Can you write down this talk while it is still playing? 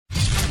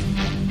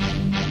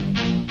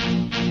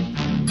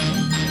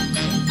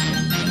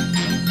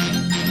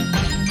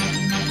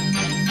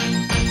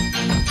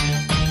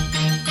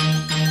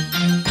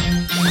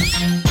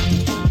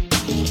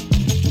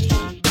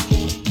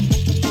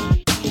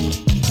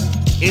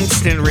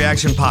Instant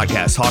Reaction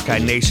Podcast,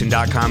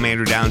 HawkeyeNation.com.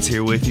 Andrew Downs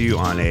here with you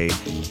on a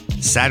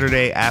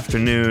Saturday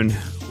afternoon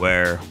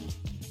where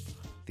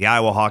the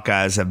Iowa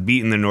Hawkeyes have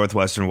beaten the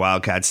Northwestern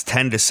Wildcats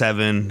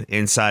 10-7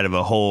 inside of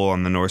a hole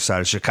on the north side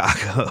of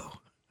Chicago.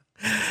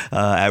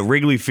 At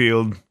Wrigley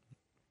Field,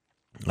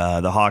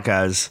 the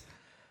Hawkeyes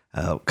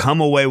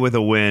come away with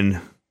a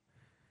win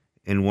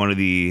in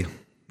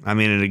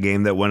in a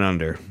game that went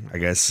under, I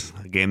guess.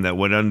 A game that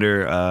went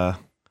under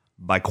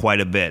by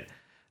quite a bit.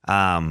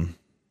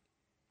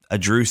 A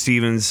Drew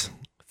Stevens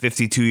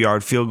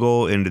 52-yard field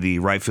goal into the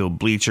right field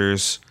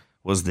bleachers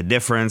was the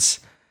difference.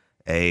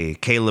 A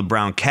Caleb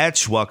Brown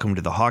catch. Welcome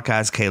to the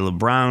Hawkeyes. Caleb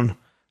Brown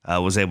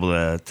was able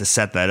to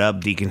set that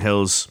up. Deacon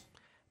Hill's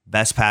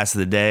best pass of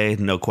the day,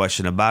 no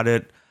question about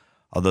it.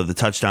 Although the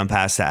touchdown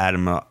pass to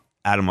Addison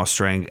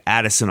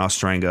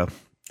Ostrenga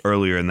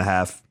earlier in the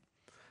half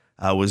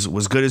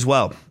was good as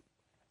well.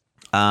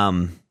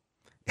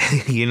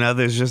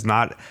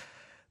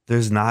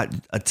 There's not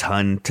a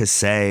ton to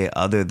say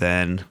other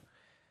than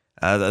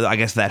I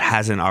guess that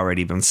hasn't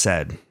already been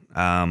said.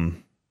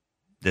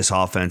 This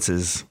offense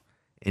is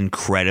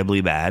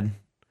incredibly bad,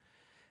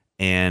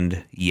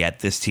 and yet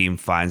this team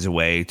finds a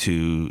way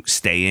to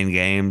stay in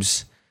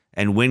games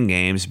and win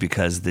games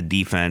because the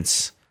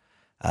defense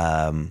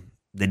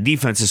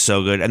is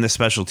so good, and the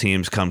special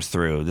teams comes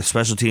through. The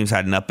special teams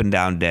had an up and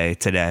down day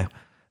today,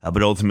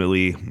 but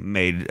ultimately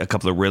made a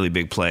couple of really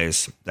big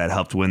plays that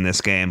helped win this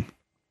game.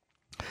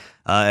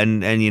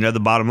 And the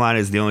bottom line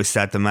is the only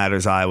stat that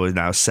matters. Iowa is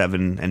now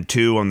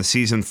 7-2 on the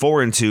season,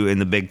 4-2 in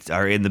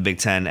the Big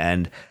Ten,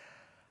 and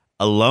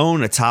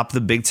alone atop the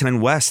Big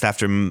Ten West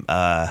after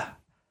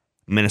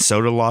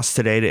Minnesota lost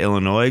today to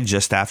Illinois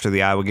just after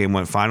the Iowa game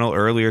went final.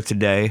 Earlier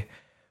today,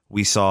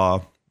 we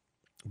saw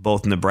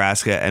both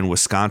Nebraska and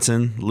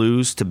Wisconsin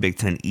lose to Big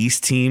Ten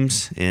East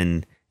teams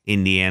in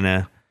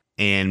Indiana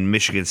and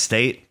Michigan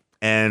State,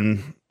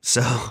 and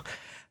so.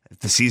 If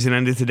the season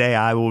ended today,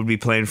 Iowa would be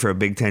playing for a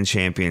Big Ten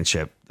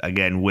championship,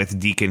 again, with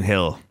Deacon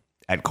Hill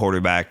at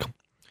quarterback,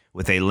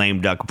 with a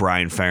lame duck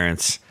Brian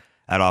Ferentz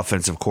at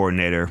offensive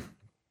coordinator.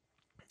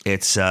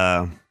 It's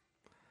and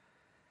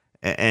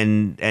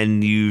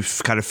you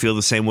kind of feel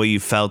the same way you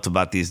felt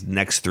about these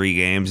next three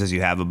games as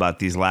you have about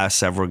these last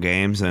several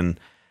games, and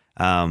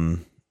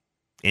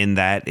in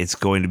that it's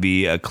going to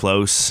be a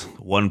close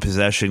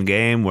one-possession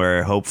game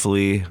where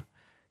hopefully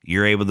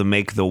you're able to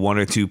make the one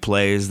or two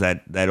plays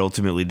that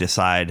ultimately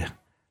decide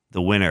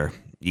the winner.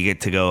 You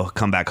get to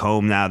come back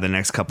home now the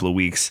next couple of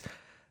weeks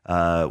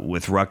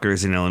with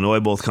Rutgers and Illinois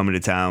both coming to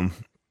town.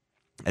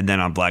 And then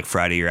on Black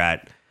Friday, you're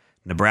at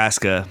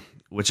Nebraska,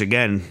 which,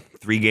 again,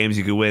 3 games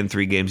you could win,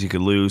 3 games you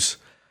could lose.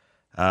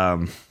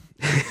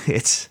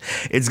 It's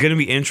going to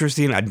be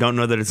interesting. I don't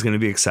know that it's going to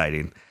be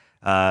exciting.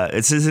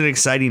 This is an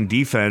exciting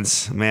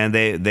defense, man.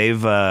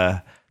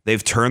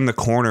 They've turned the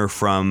corner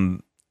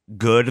from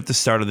good at the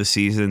start of the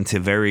season to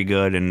very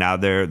good, and now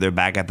they're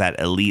back at that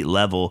elite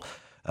level.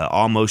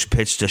 Almost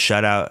pitched a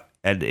shutout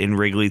in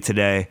Wrigley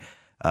today.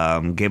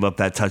 Gave up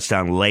that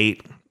touchdown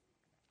late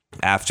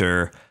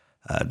after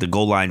the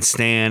goal line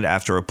stand,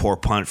 after a poor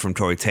punt from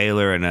Tory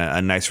Taylor and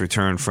a nice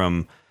return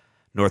from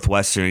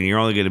Northwestern. And you're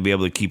only going to be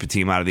able to keep a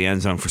team out of the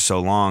end zone for so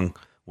long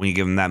when you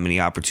give them that many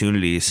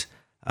opportunities.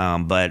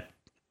 But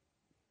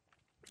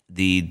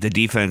the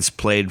defense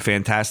played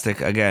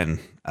fantastic again.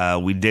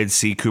 We did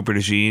see Cooper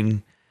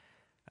DeJean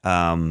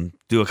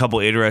do a couple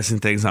interesting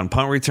things on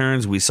punt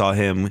returns. We saw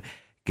him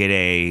get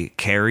a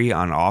carry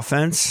on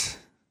offense.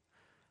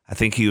 I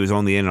think he was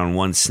only in on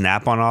 1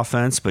 snap on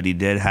offense, but he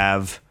did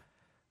have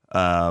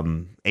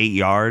 8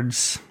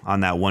 yards on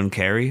that 1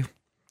 carry.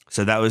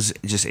 So that was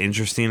just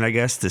interesting, I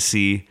guess, to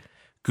see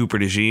Cooper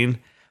DeJean.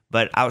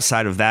 But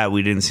outside of that,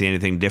 we didn't see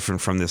anything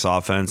different from this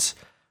offense.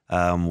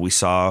 We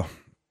saw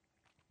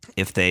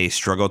if they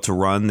struggle to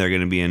run, they're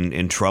going to be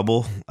in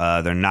trouble.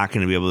 They're not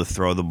going to be able to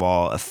throw the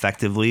ball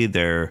effectively.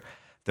 Their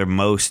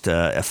most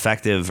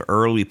effective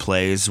early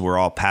plays were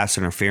all pass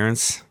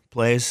interference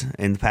plays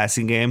in the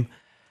passing game.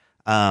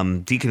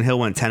 Deacon Hill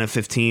went 10 of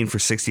 15 for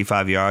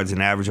 65 yards,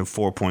 an average of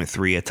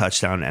 4.3, a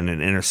touchdown and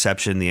an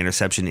interception. The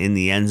interception in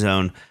the end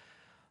zone,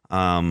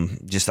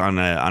 just on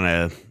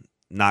a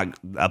not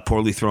a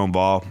poorly thrown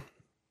ball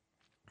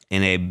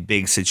in a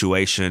big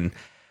situation.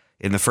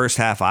 In the first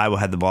half, Iowa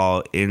had the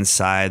ball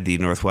inside the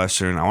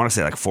Northwestern, I want to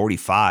say like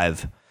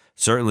 45,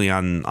 certainly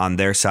on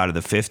their side of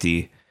the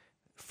 50,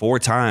 4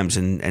 times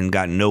and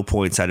got no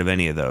points out of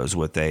any of those,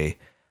 with a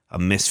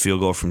missed field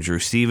goal from Drew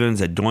Stevens,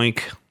 a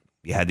doink.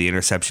 You had the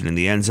interception in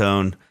the end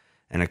zone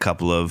and a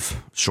couple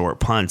of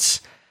short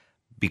punts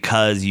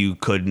because you'd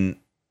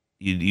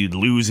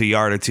lose a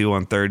yard or two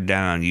on third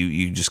down.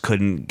 You just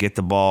couldn't get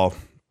the ball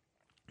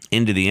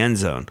into the end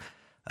zone.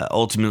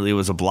 Ultimately, it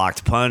was a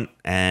blocked punt,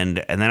 and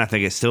then I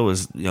think it still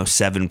was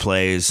 7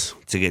 plays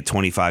to get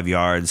 25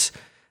 yards,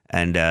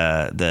 and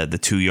the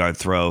 2-yard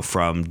throw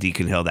from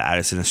Deacon Hill to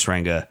Addison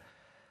Ostrenga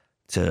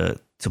to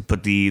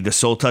put the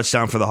sole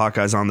touchdown for the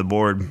Hawkeyes on the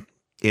board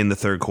in the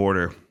third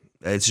quarter.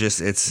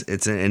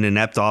 It's an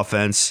inept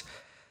offense.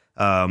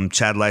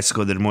 Chad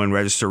Leisico, the Des Moines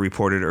Register,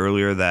 reported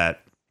earlier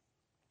that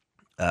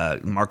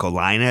Marco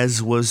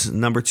Lainez was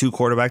number 2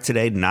 quarterback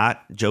today,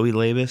 not Joey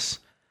Labus.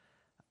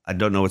 I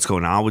don't know what's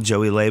going on with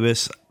Joey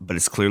Labus, but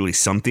it's clearly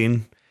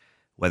something,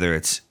 whether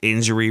it's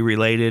injury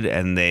related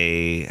and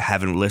they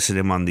haven't listed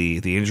him on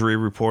the injury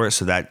report,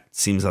 so that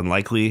seems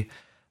unlikely.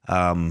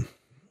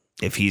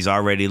 If he's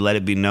already let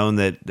it be known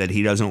that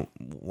he doesn't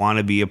want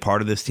to be a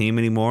part of this team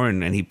anymore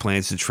and he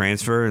plans to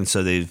transfer, and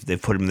so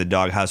they've put him in the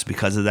doghouse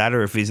because of that,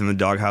 or if he's in the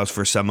doghouse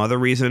for some other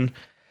reason,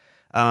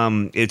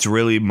 it's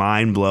really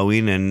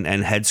mind-blowing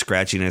and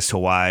head-scratching as to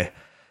why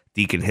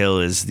Deacon Hill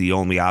is the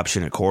only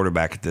option at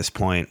quarterback at this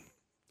point,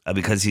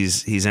 because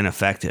he's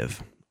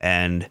ineffective,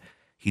 and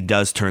he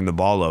does turn the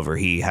ball over.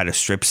 He had a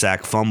strip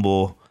sack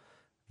fumble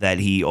that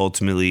he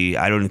ultimately,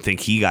 I don't think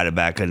he got it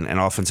back. An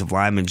offensive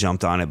lineman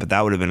jumped on it, but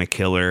that would have been a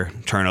killer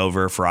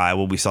turnover for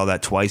Iowa. We saw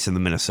that twice in the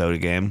Minnesota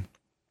game.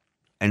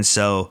 And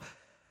so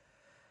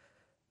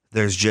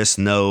there's just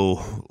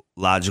no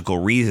logical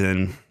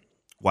reason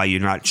why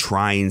you're not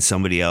trying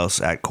somebody else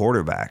at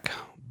quarterback.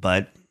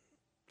 But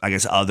I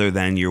guess other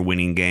than you're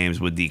winning games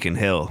with Deacon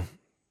Hill,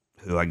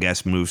 who I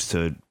guess moves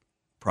to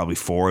probably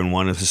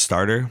 4-1 as a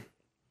starter.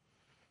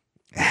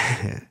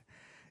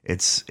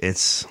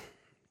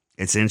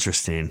 It's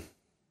interesting,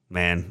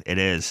 man. It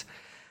is.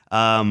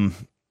 And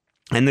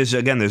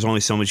there's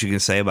only so much you can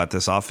say about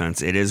this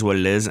offense. It is what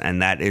it is,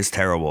 and that is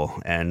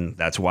terrible. And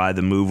that's why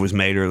the move was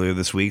made earlier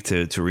this week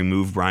to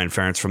remove Brian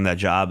Ferentz from that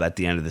job at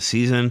the end of the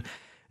season.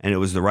 And it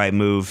was the right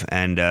move.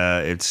 And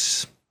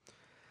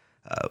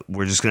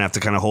we're just going to have to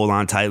kind of hold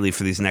on tightly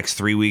for these next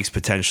 3 weeks,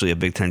 potentially a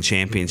Big Ten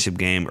championship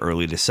game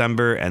early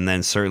December, and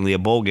then certainly a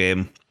bowl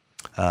game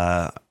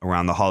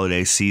around the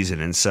holiday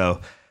season. And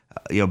so,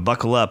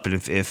 buckle up. And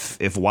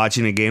if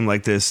watching a game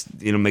like this,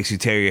 makes you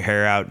tear your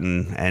hair out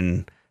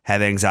and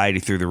have anxiety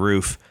through the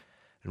roof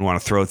and want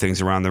to throw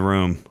things around the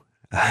room,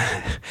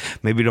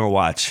 maybe don't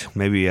watch.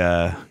 Maybe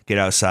get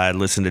outside,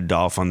 listen to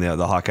Dolph on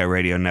the Hawkeye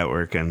Radio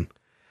Network, and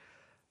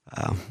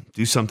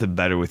do something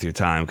better with your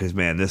time, because,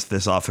 man,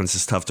 this offense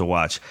is tough to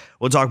watch.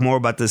 We'll talk more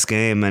about this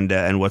game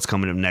and what's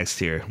coming up next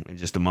here in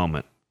just a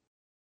moment.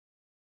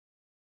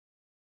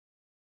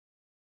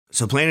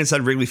 So playing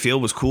inside Wrigley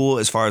Field was cool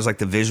as far as like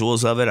the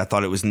visuals of it. I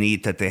thought it was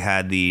neat that they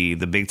had the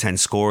Big Ten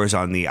scores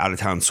on the out of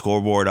town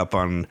scoreboard up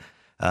on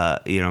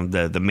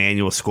the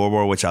manual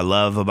scoreboard, which I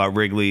love about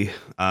Wrigley.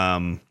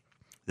 The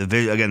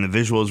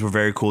visuals were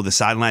very cool. The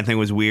sideline thing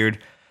was weird.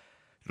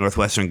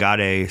 Northwestern got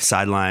a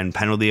sideline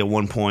penalty at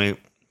one point.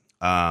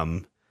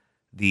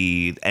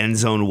 The end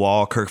zone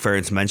wall, Kirk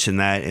Ferentz mentioned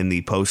that in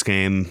the post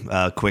game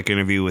quick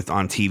interview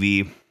on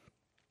TV,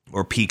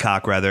 or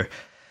Peacock rather.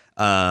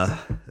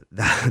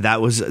 That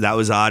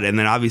was odd. And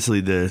then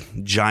obviously the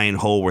giant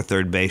hole where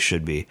third base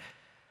should be.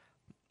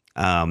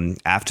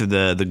 After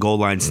the goal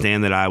line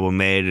stand that Iowa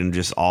made, and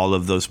just all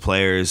of those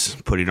players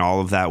putting all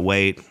of that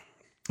weight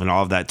and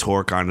all of that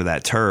torque onto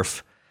that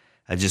turf,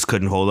 I just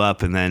couldn't hold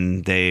up. And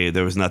then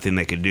there was nothing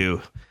they could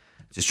do.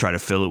 Just try to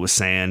fill it with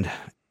sand.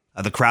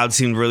 The crowd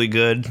seemed really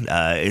good.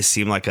 It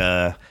seemed like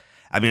at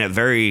the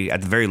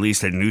very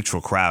least, a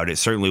neutral crowd. It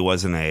certainly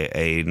wasn't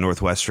a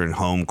Northwestern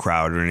home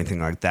crowd or anything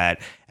like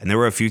that. And there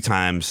were a few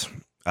times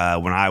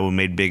when Iowa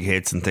made big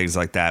hits and things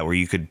like that where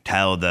you could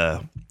tell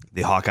the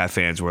Hawkeye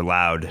fans were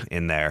loud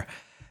in there.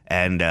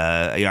 And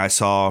I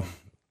saw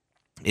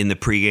in the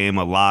pregame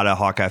a lot of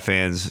Hawkeye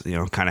fans,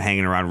 kind of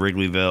hanging around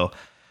Wrigleyville.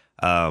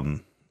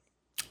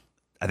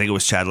 I think it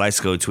was Chad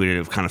Leisco tweeted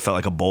it kind of felt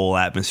like a bowl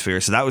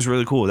atmosphere. So that was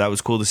really cool. That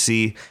was cool to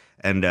see.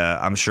 And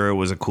I'm sure it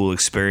was a cool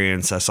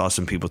experience. I saw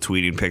some people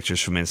tweeting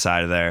pictures from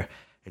inside of there.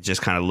 It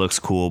just kind of looks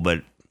cool,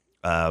 but,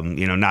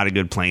 not a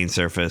good playing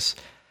surface.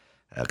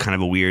 Kind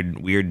of a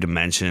weird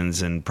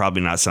dimensions, and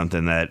probably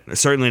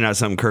certainly not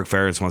something Kirk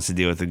Ferentz wants to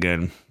deal with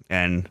again.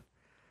 And,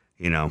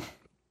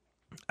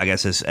 I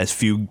guess as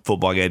few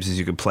football games as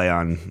you could play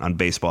on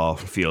baseball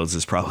fields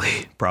is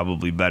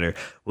probably better.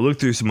 We'll look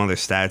through some other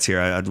stats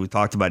here. We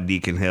talked about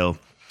Deacon Hill.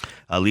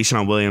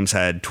 Le'Shawn Williams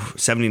had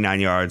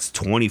 79 yards,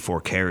 24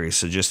 carries,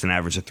 so just an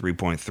average of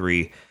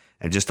 3.3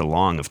 and just a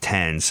long of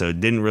 10. So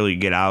didn't really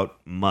get out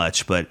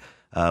much, but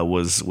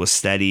was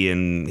steady,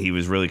 and he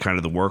was really kind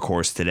of the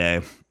workhorse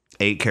today.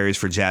 8 carries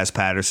for Jazz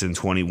Patterson,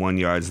 21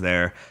 yards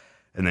there.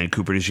 And then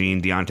Cooper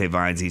DeJean, Deontay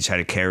Vines each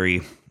had a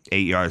carry,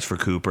 8 yards for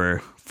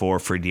Cooper, 4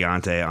 for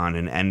Deontay on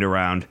an end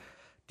around.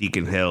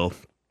 Deacon Hill,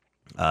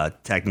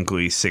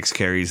 technically 6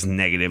 carries,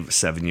 negative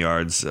 7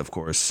 yards, of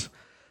course.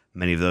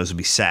 Many of those would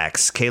be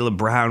sacks. Caleb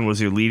Brown was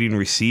your leading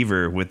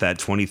receiver with that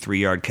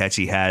 23-yard catch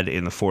he had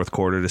in the fourth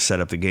quarter to set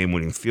up the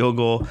game-winning field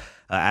goal.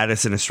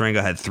 Addison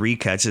Estrenga had 3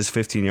 catches,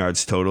 15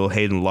 yards total.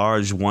 Hayden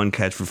Large, 1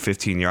 catch for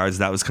 15 yards.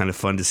 That was kind of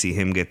fun to see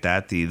him get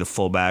that, the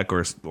fullback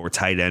or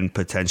tight end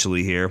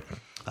potentially here.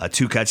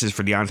 2 catches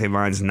for Deontay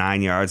Vines,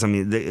 9 yards. I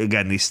mean,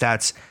 again, these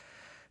stats,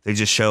 they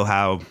just show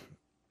how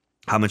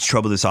much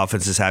trouble this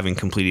offense is having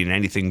completing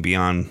anything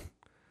beyond,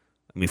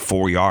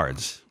 4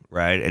 yards,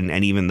 right?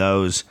 And even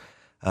those...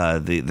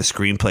 The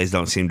screenplays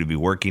don't seem to be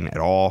working at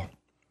all.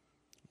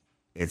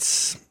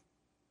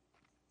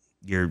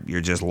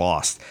 You're just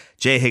lost.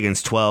 Jay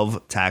Higgins,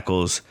 12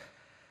 tackles,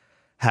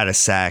 had a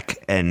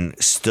sack and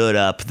stood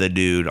up the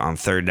dude on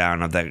third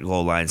down of that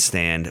goal line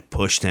stand,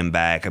 pushed him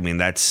back. I mean,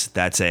 that's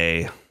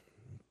a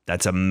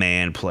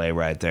man play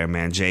right there,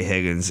 man. Jay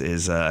Higgins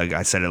is,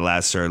 I said it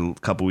a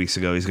couple weeks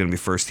ago, he's going to be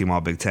first team All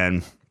Big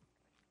Ten.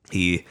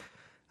 He,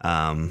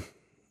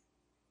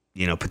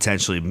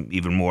 potentially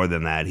even more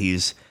than that.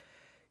 He's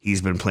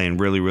been playing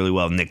really, really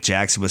well. Nick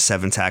Jackson with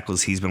 7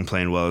 tackles. He's been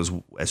playing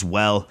well as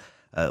well.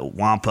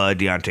 Wampa,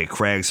 Deontay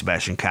Craig,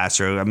 Sebastian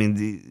Castro. I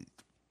mean,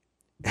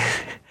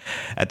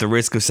 at the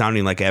risk of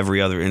sounding like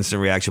every other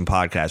instant reaction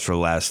podcast for the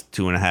last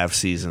 2.5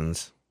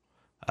 seasons,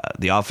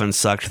 the offense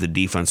sucked. The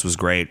defense was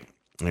great,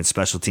 and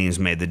special teams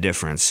made the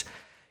difference.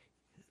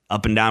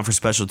 Up and down for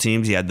special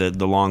teams. You had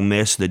the long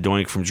miss, the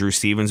doink from Drew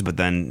Stevens, but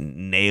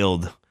then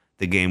nailed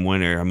the game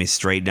winner. I mean,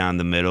 straight down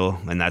the middle,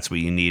 and that's what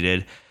you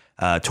needed.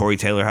 Torrey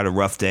Taylor had a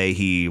rough day.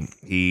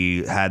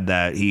 He had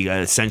that. He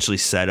essentially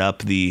set up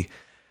the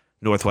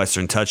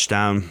Northwestern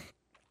touchdown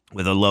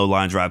with a low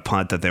line drive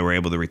punt that they were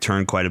able to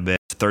return quite a bit.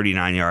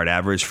 39-yard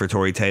average for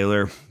Torrey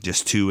Taylor,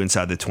 just 2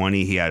 inside the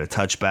 20. He had a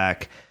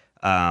touchback,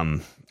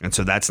 and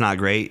so that's not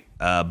great.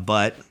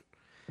 But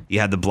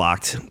you had the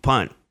blocked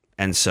punt,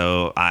 and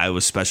so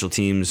Iowa's special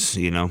teams,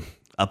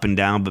 up and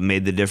down, but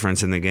made the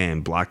difference in the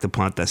game. Blocked the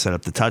punt that set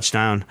up the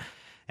touchdown,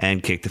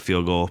 and kicked the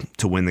field goal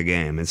to win the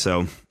game. And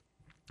so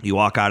you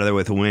walk out of there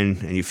with a win,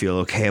 and you feel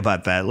okay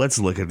about that. Let's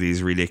look at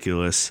these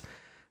ridiculous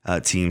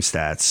team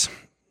stats.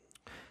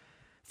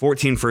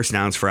 14 first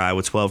downs for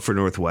Iowa, 12 for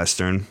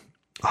Northwestern,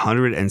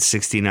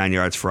 169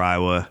 yards for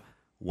Iowa,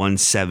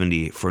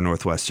 170 for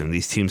Northwestern.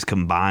 These teams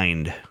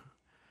combined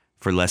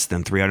for less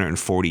than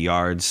 340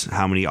 yards.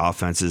 How many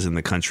offenses in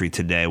the country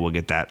today will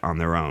get that on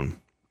their own?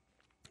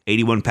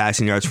 81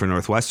 passing yards for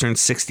Northwestern,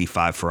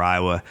 65 for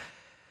Iowa.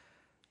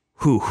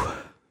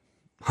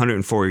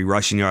 140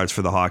 rushing yards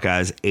for the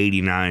Hawkeyes,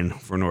 89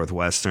 for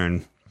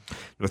Northwestern.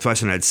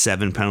 Northwestern had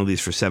 7 penalties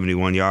for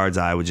 71 yards.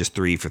 Iowa just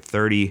 3 for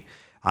 30.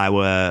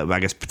 Iowa, I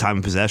guess, time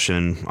of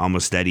possession,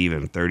 almost dead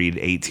even.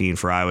 30-18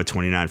 for Iowa,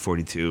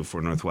 29-42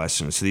 for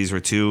Northwestern. So these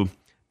were 2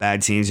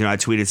 bad teams. I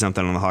tweeted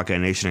something on the Hawkeye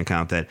Nation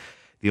account that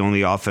the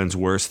only offense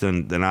worse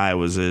than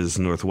Iowa's is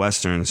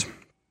Northwestern's.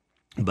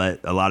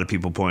 But a lot of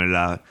people pointed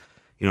out,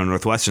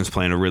 Northwestern's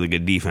playing a really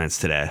good defense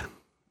today,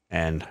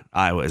 and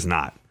Iowa is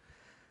not.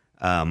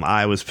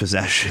 Iowa's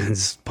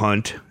possessions,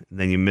 punt,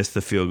 then you miss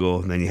the field goal,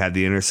 then you have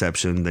the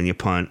interception, then you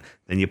punt,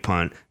 then you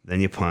punt, then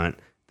you punt,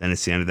 then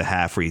it's the end of the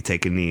half where you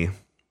take a knee.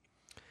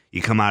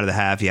 You come out of the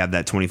half, you have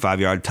that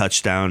 25-yard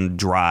touchdown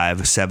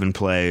drive, 7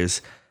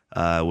 plays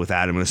with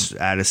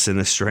Addison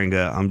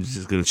Estrenga. I'm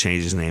just going to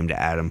change his name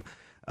to Adam.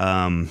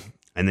 And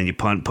then you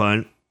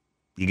punt,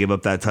 you give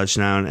up that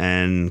touchdown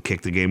and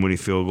kick the game-winning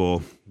field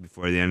goal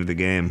before the end of the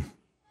game.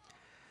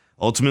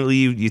 Ultimately,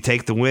 you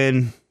take the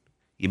win.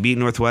 You beat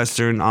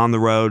Northwestern on the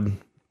road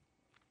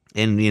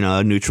in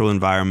a neutral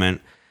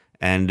environment,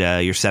 and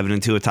you're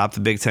 7-2 atop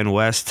the Big Ten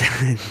West.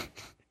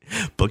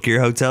 Book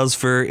your hotels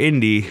for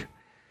Indy,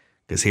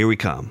 because here we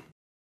come.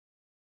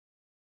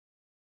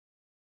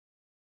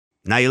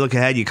 Now you look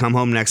ahead. You come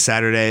home next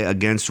Saturday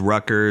against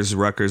Rutgers.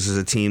 Rutgers is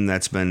a team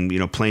that's been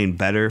playing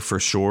better for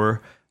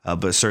sure,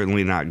 but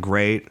certainly not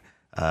great.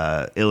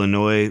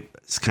 Illinois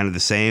is kind of the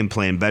same,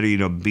 playing better.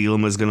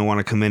 Bielema is going to want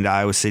to come into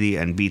Iowa City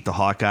and beat the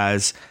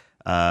Hawkeyes.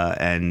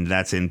 And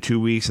that's in 2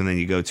 weeks, and then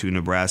you go to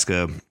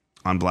Nebraska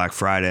on Black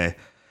Friday.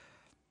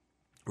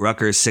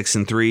 Rutgers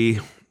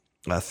 6-3,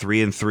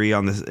 3-3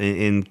 on this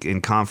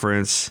in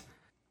conference.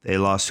 They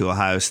lost to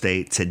Ohio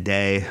State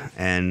today,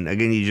 and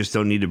again, you just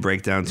don't need to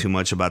break down too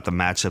much about the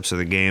matchups of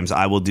the games.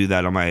 I will do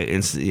that on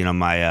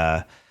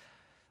my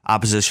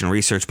opposition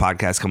research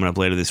podcast coming up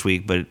later this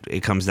week. But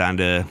it comes down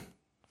to,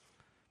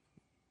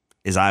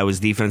 is Iowa's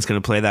defense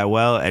going to play that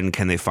well, and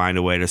can they find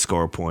a way to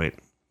score a point?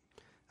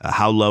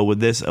 How low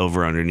would this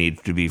over-under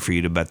need to be for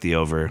you to bet the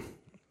over?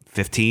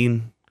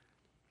 15?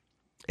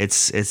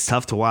 It's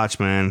tough to watch,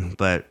 man,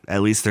 but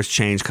at least there's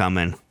change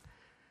coming.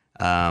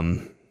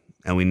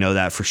 And we know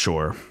that for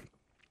sure.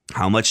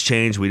 How much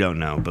change, we don't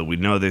know, but we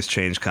know there's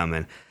change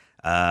coming.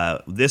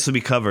 This will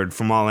be covered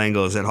from all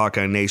angles at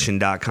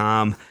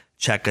HawkeyeNation.com.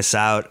 Check us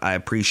out. I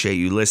appreciate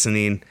you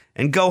listening,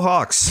 and go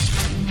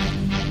Hawks!